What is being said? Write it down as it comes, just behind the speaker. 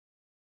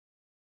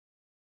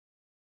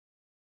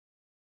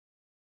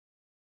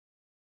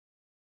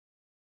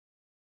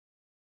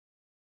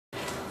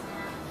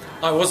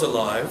I was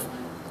alive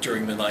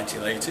during the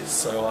 1980s,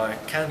 so I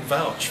can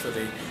vouch for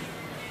the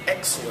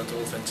excellent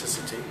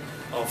authenticity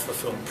of the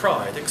film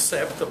Pride,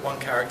 except that one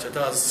character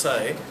does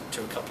say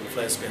to a couple of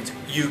lesbians,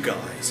 "you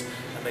guys,"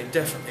 and they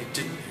definitely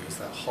didn't use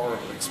that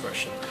horrible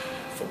expression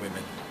for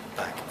women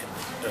back in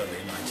the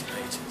early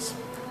 1980s.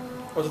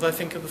 What did I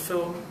think of the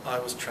film? I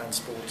was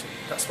transported.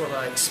 That's what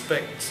I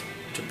expect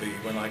to be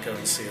when I go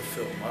and see a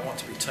film. I want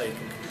to be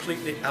taken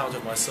completely out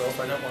of myself.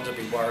 I don't want to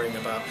be worrying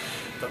about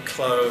the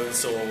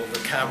clothes or the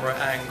camera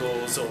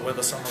angles or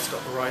whether someone's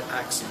got the right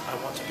accent. I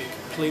want to be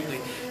completely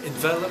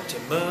enveloped,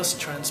 immersed,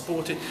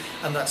 transported,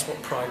 and that's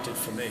what Pride did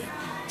for me.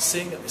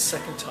 Seeing it the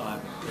second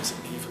time is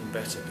even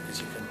better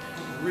because you can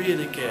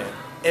really get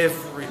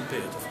every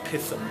bit of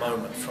pith and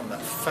moment from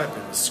that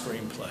fabulous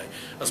screenplay,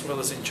 as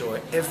well as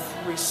enjoy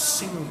every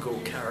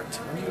single character.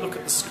 When you look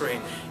at the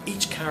screen,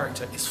 each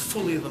character is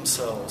fully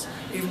themselves,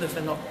 even if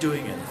they're not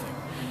doing anything.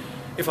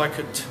 If I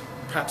could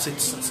perhaps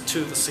instance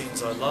two of the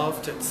scenes I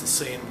loved, it's the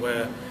scene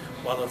where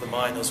one of the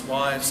miner's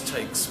wives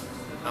takes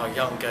our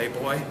young gay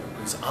boy,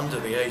 who's under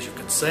the age of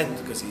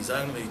consent because he's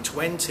only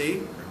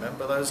 20,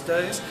 remember those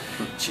days?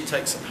 She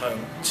takes him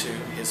home to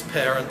his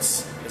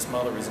parents. His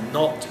mother is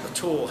not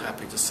at all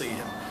happy to see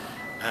him,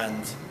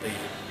 and the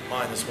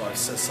miner's wife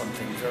says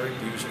something very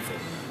beautiful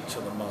to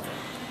the mother,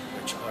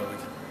 which I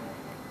would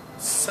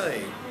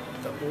say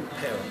that all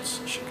parents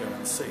should go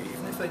and see.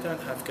 Even if they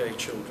don't have gay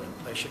children,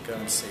 they should go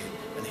and see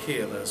and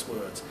hear those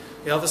words.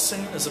 The other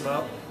scene is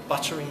about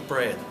buttering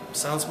bread.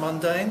 Sounds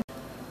mundane?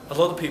 A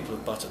lot of people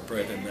have buttered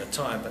bread in their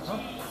time, but not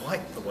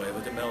quite the way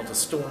that Imelda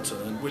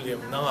Staunton and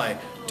William Nye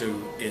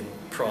do in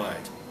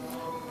Pride.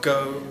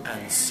 Go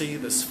and see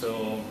this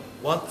film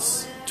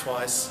once,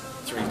 twice,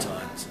 3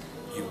 times.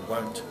 You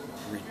won't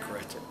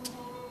regret it.